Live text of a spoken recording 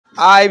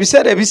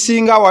Ebiseera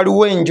ebisinga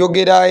waliwo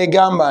enjogera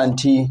egamba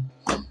nti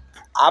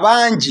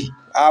abangi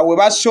we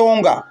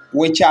basonga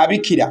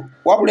wekyabikira,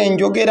 wabula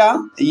enjogera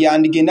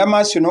yandigenda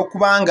maaso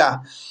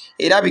n'okubanga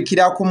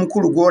erabikira ku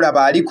mukulu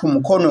gw'olaba ali ku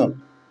mukono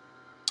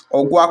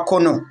ogwa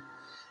kkono.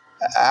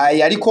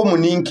 Yaliko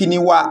muninkini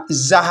wa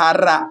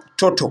Zahara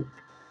Toto.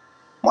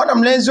 Mwana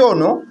mulenzi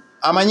ono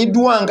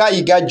amanyiddwa nga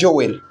Ayiga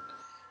Joel.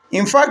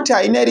 In fact,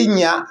 alina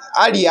erinnya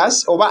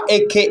alias oba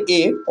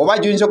aka oba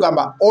gy'oyinza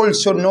ogamba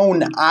also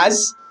known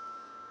as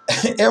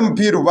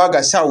MP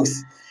Rubaga South,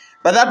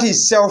 but that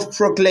is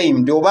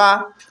self-proclaimed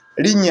oba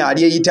linnya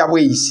lyeyita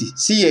bweyisi,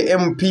 si ye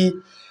MP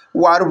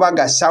wa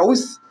Rubaga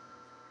South,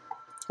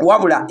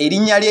 wabula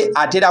erinnya lye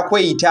atera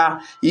kweyita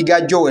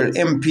Ayiga Joel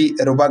MP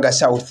Rubaga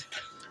South.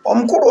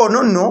 Omukulu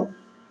ono nno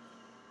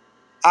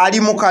ali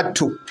mu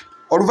kattu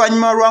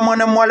oluvannyuma lwa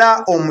mwana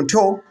muwala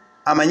omuto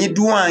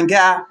amanyiddwa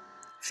nga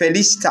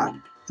Felista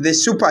the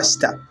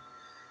superstar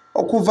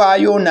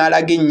okuvaayo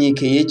n'alaga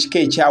ennyiike ey'ekika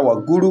ekya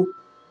waggulu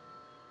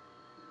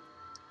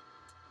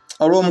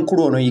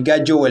olw'omukulu ono Ayiga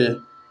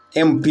Joel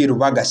MP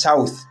Rubaga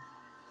South.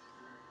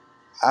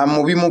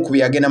 Mu bimu ku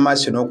byagenda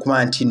maaso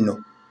n'okuba nti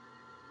nno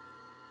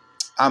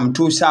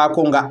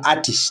amutuusaako nga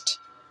artist.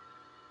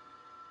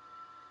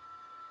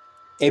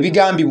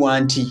 Ebigambibwa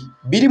nti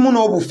birimu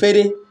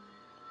n'obufere.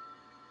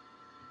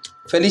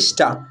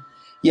 Felista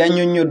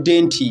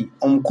yannyonnyodde nti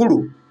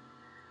omukulu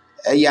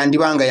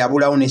yandibanga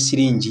yabulawo ne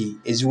siringi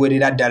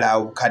eziwerera ddala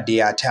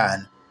obukadde 5.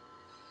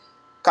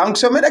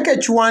 Kankusomereko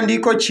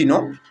ekiwandiiko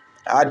kino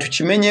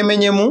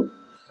tukimenyemenyemu,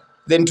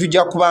 then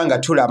tujja kubanga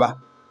tulaba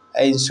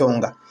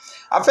ensonga.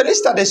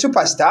 Felista the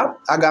superstar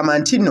agamba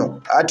nti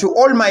no, to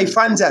all my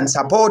fans and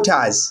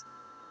supporters,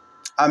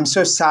 I'm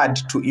so sad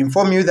to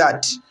inform you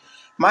that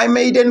my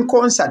maiden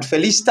concert,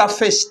 Felista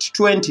Fest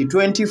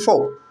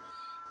 2024,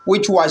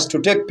 which was to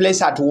take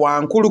place at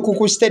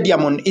Wankulukuku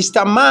Stadium on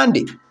Easter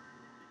Monday,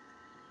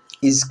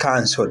 is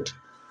cancelled.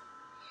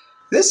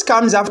 This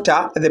comes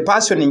after the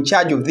person in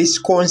charge of this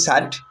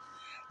concert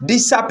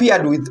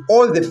disappeared with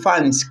all the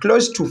funds,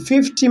 close to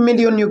 50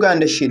 million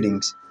Uganda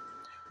shillings,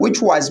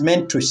 which was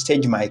meant to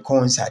stage my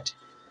concert.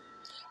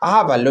 I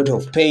have a lot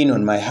of pain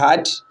on my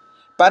heart,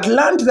 but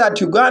learned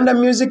that Uganda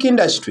music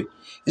industry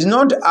is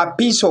not a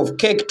piece of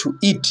cake to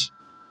eat.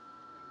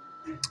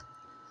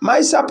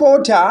 My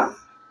supporter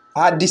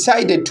had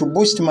decided to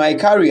boost my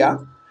career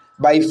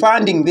by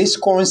funding this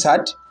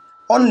concert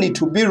only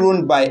to be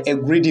ruined by a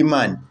greedy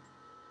man.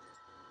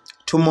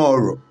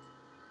 Tomorrow,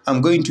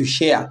 I'm going to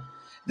share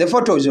the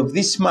photos of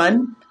this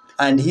man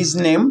and his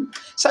name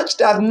such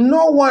that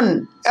no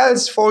one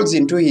else falls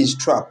into his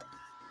trap.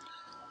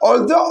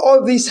 Although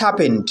all this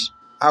happened,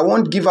 I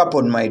won't give up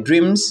on my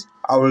dreams.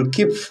 I will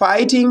keep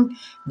fighting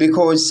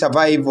because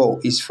survival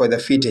is for the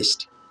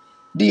fittest.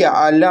 Dear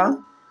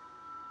Allah,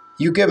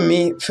 you gave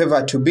me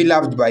favor to be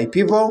loved by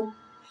people.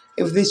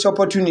 If this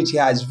opportunity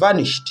has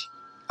vanished,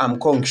 I'm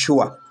quite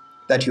sure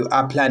that you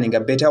are planning a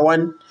better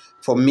one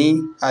for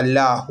me.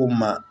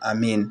 Allahumma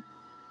amin.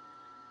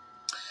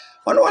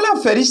 Ono wala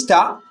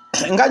Felista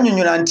nga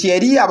nnyonnyola nti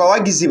eri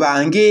abawagizi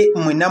bange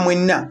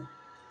mwenna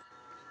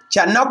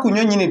kyannaku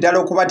nnyo nnyini ddala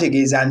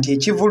okubategeeza nti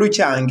ekivulu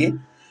kyange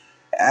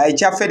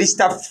ekya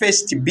Felista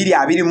Fest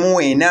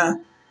 2024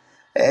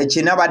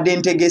 kye nabadde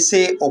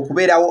ntegese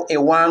okubeerawo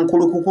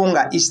ewankulukuku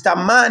nga Easter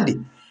Monday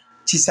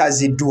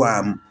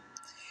kisaziddwamu.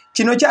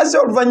 Kino kyazze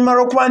oluvannyuma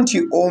lw'okuba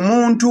nti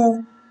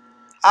omuntu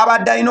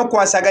abadde alina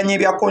okwasaganya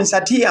ebya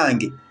konsati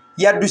yange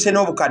yadduse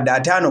n'obukadde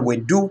 5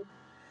 bweddu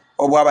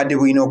obwabadde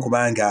bulina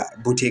okuba nga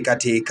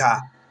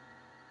buteekateeka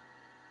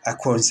a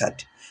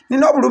concert.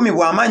 Nina obulumi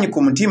bw'amaanyi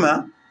ku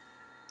mutima,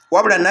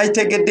 wabula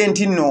nakitegedde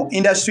nti nno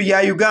industry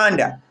ya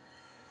Uganda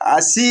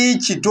si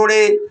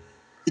kitole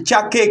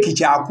kya keeki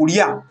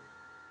kyakulya.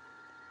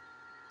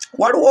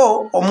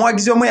 Waliwo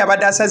omuwagizi omu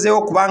yabadde asazeewo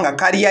okubanga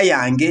kaliya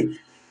yange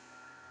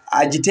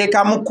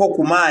agiteekamukko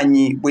ku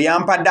maanyi bwe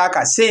yampadde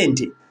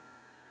akasente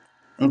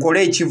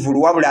nkole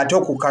ekivulu, wabula ate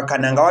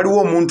okukkakkana nga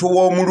waliwo omuntu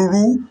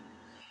w'omululu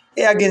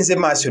eyagenze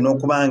maaso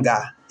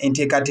n'okubanga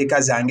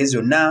enteekateeka zange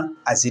zonna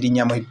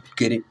azirinnyamu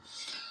eggere.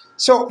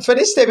 So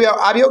Felista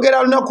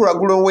abyogera lunaku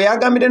lwagulo we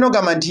yagambire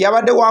n'ogamba nti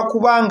yabadde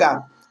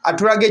wakubanga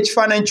atulaga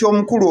ekifaananyi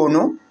ky'omukulu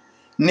ono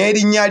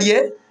n'erinnya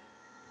lye,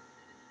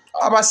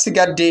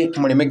 abasigadde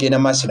muleme genda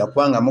maaso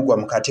nakubanga mugwa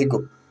mu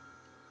katego.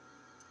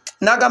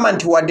 N'agamba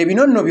nti wadde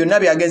bino nno byonna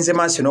byagenze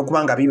maaso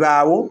n'okubanga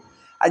bibaawo,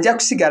 ajja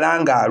kusigala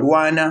nga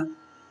alwana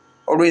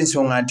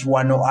olw'ensonga nti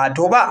wano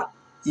atoba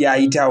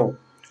yayitawo.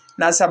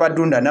 N'asaba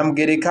Ddunda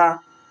Namugereka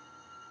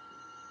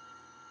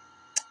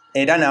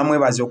era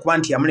n'amwebaza okuba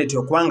nti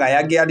yamuleetera okubanga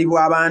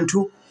ayagalibwa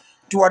abantu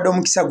nti wadde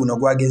omukisa guno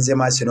gwagenze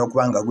maaso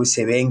n'okubanga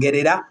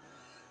gusebengerera,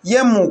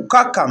 ye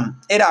mukakamu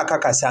era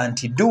akakasa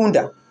nti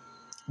Ddunda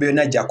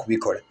byonna ajja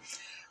kubikola.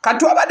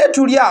 Kati wabadde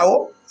tuli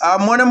awo,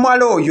 mwana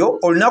muwala oyo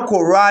olunaku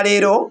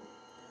olwaleero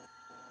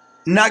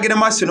n'agenda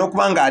maaso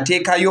n'okubanga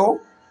ateekayo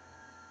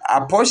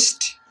a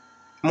post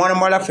mwana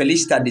muwala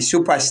Felista the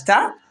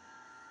superstar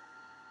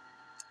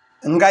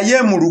nga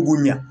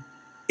yeemulugunya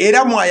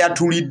era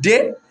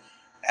mwayatulidde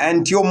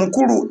nti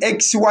omukulu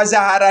ex wa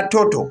Zahara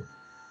Toto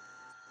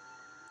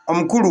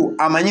omukulu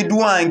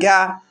amanyiddwa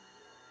nga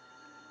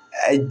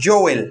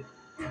Joel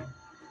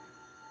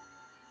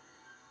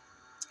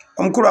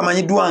omukulu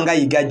amanyiddwa nga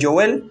Yiga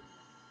Joel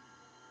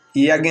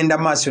yagenda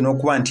maaso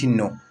n'okuba nti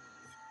nno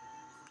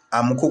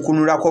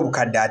amukukunulako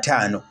obukadde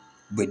 5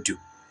 bweddu.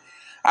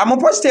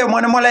 Amuposte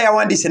omwana muwala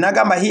yawandiise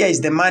n'agamba here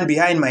is the man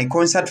behind my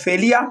concert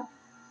failure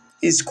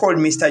is called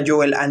Mr.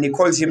 Joel and he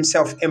calls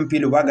himself MP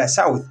Lubaga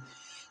South.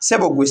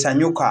 Sebo gwe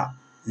sanyuka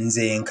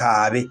nze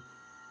nkaabe.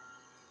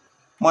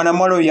 Mwana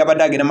muwala oyo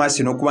yabadde agenda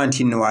maaso n'okuba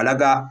nti nno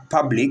alaga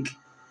public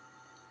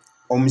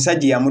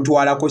omusajja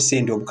yamutwalako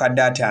ssente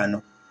obukadde 5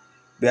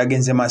 bwe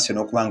yagenze maaso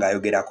n'okuba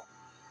ng'ayogerako.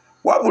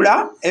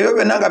 Wabula ebyo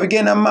byonna nga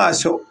bigenda mu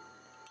maaso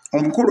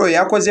omukulu oyo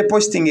yakoze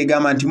posting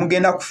egamba nti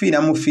mugenda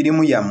kufiira mu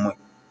firimu yammwe.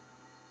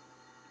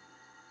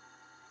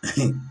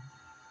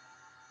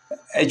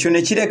 Ekyo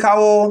ne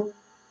kirekawo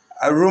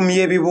room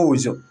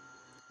y'ebibuuzo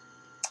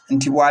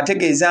nti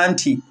bw'ategeeza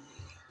nti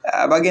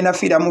bagenda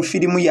fiira mu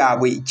firimu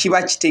yaabwe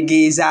kiba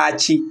kitegeeza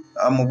ki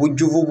mu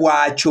bujjuvu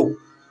bwakyo.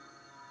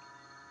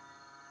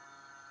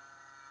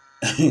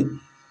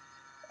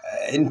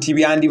 Nti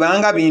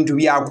byandibanga bintu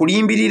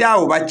byakulimbirira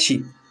oba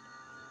ki.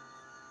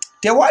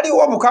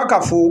 Tewaliwo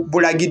bukakafu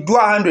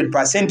bulagiddwa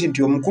 100%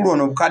 nti omukulu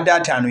ono obukadde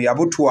 5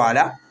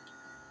 yabutwala.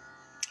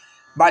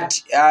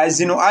 But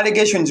zino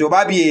allegations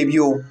oba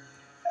byebyo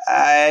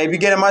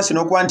ebigenda maaso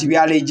n'okuba nti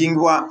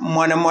byallegingibwa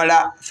mwana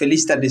muwala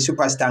Felista the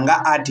superstar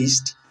nga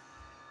artist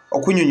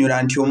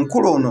okunyonyola nti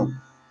omukulu ono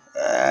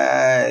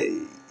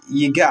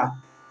Yiga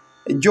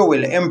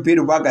Joel MP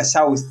Lubaga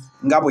South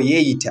nga bwe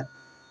yeeyita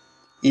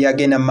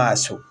yagenda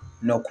maaso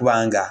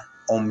n'okubanga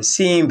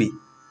omusimbi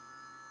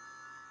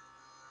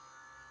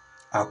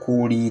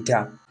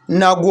akuuliita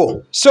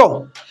nagwo.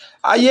 So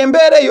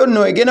ayembeera eyo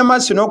nno egenda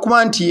maaso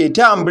n'okuba nti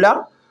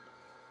yetambula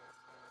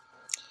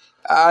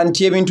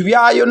nti ebintu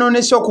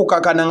byayonoonese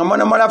okukakana nga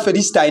mwana muwala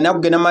Felista alina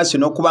kugenda maaso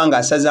n'okuba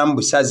ng'asazaamu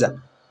busaza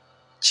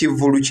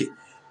kivvulu kye.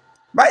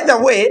 By the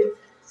way,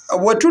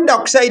 bwe tudda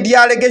ku side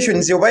ya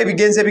allegations oba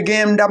ebigenze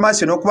bigenda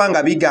maaso n'okuba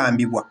nga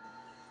bigambibwa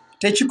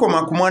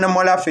tekikoma ku mwana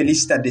muwala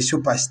Felista the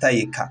superstar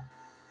yekka.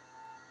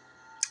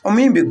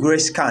 Omuyimbi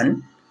Grace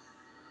Khan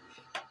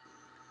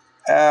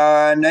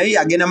naye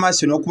agenda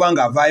maaso n'okuba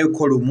ng'avaayo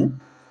kolumu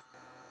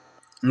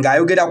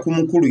ng'ayogera ku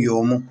mukulu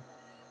y'omu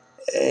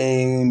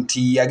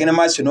nti agenda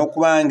maaso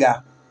n'okuba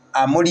nga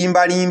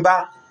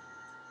amulimbalimba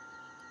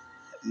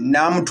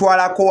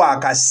n'amutwalako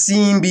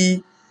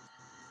akasimbi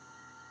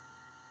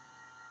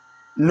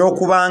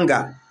n'okuba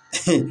nga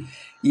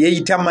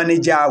yeeyita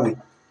maneja we.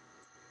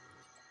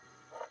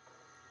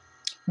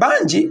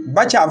 Bangi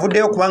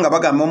bakyavuddeyo okuba nga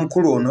bagamba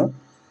omukulu ono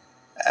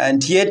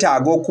nti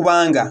yeetaaga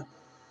okuba nga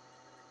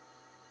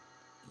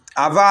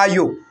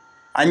avaayo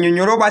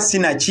annyonnyola oba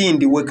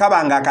sinakindi we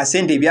kaba nga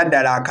akasente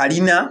ebyaddala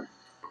akalina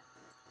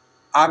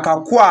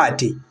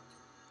akakwate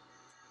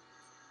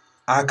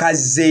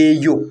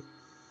akazzeeyo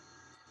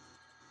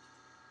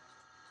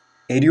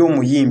eri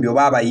omuyimbi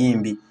oba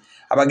abayimbi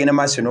abagenda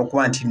maaso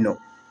n'okuba nti nno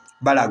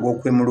balaga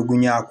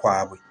okwemulugunya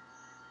kwabwe.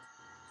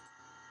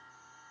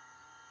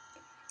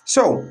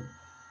 So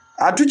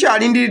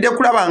tukyalindiridde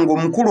kulaba nga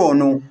omukulu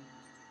ono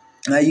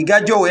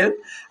Yiga Joel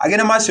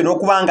agenda maaso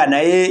n'okuba nga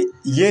naye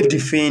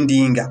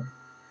yeedifendinga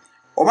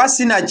oba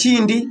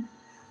sinakindi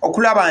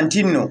okulaba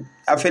nti nno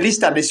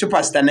Felista the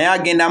superstar naye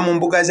agenda mu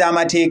mbuga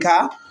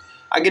z'amateeka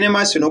agende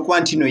maaso n'okuba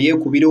nti nno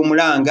yeekubira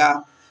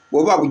omulanga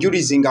bw'oba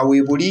bujulizi nga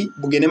weebuli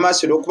bugende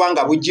maaso n'okuba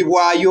nga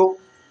buggyibwayo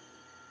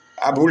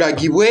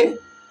bulagibwe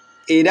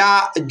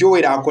era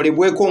Joel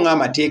akolebweko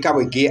ng'amateeka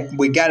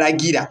bwe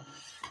galagira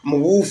mu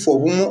buufu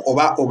obumu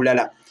oba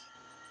obulala.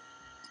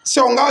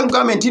 So nga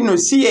gavumenti nno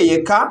si ye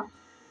yekka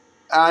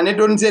ne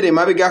Donzere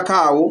emabegako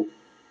awo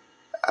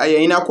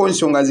yayinako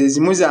ensonga ze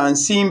zimu za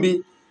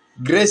nsimbi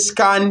Grace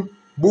Khan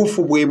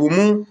buufu bwe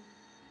bumu.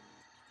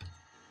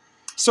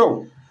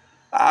 So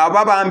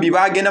ababambi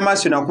bagenda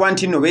maaso nakuba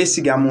nti nno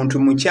beesiga muntu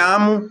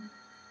mukyamu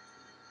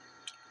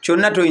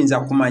kyonna toyinza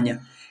kumanya.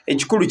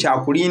 Ekikulu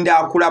kyakulinda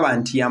akulaba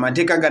nti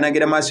amateeka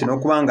ganagenda maaso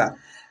n'okuba nga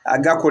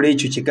agakola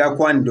ekyo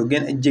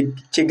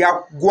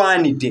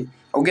kyegagwanidde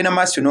ogenda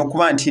maaso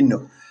n'okuba nti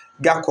nno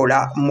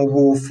gakola mu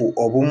buufu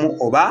obumu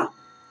oba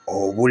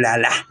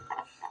obulala.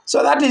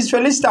 So that is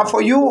Felista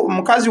for you.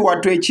 Mukazi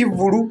wattu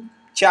ekivvulu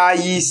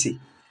kyayiise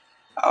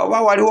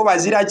oba waliwo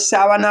bazira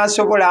kisaaba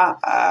n'asobola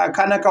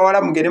kana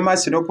kawala mugende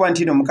maaso n'okuba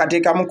nti nno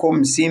mukateekamuko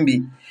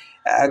omusimbi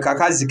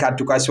kakazi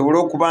kattu kasobole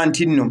okuba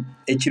nti nno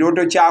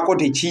ekirooto kyako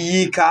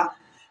tekiyiika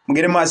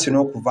mugende maaso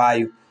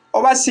n'okuvaayo.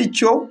 Oba si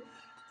kyo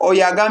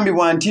oyo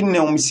agambibwa nti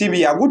nno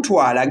omusibi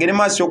yagutwala agende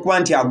maaso okuba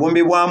nti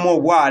agombebwamu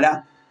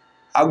obwala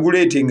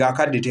aguleete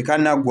ng'akadde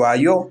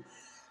tekannaggwayo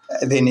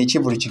then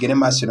ekivulu kigende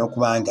maaso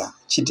n'okuba nga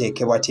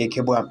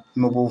kiteekebwateekebwa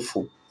mu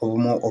buufu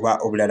obumu oba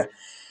obulala.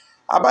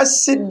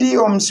 Abasiddi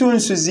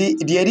omusunsuzi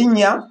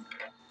lyerinnya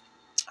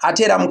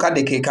ate era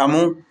mukadde ke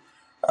kamu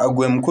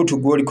gwe mukutu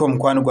gw'oliko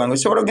omukwano gwange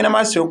osobola ogenda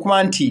maaso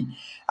okuba nti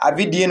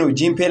vidiyo eno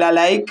ogimpeera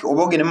like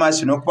oba ogende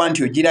maaso n'okuba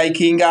nti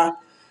ogirayikinga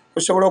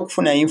osobola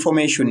okufuna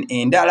information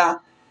endala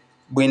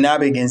bwe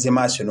naaba egenze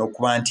maaso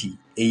n'okuba nti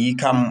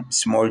eyiikamu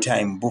small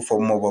time bufa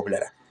obumu oba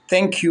obulala.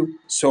 Thank you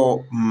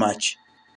so much.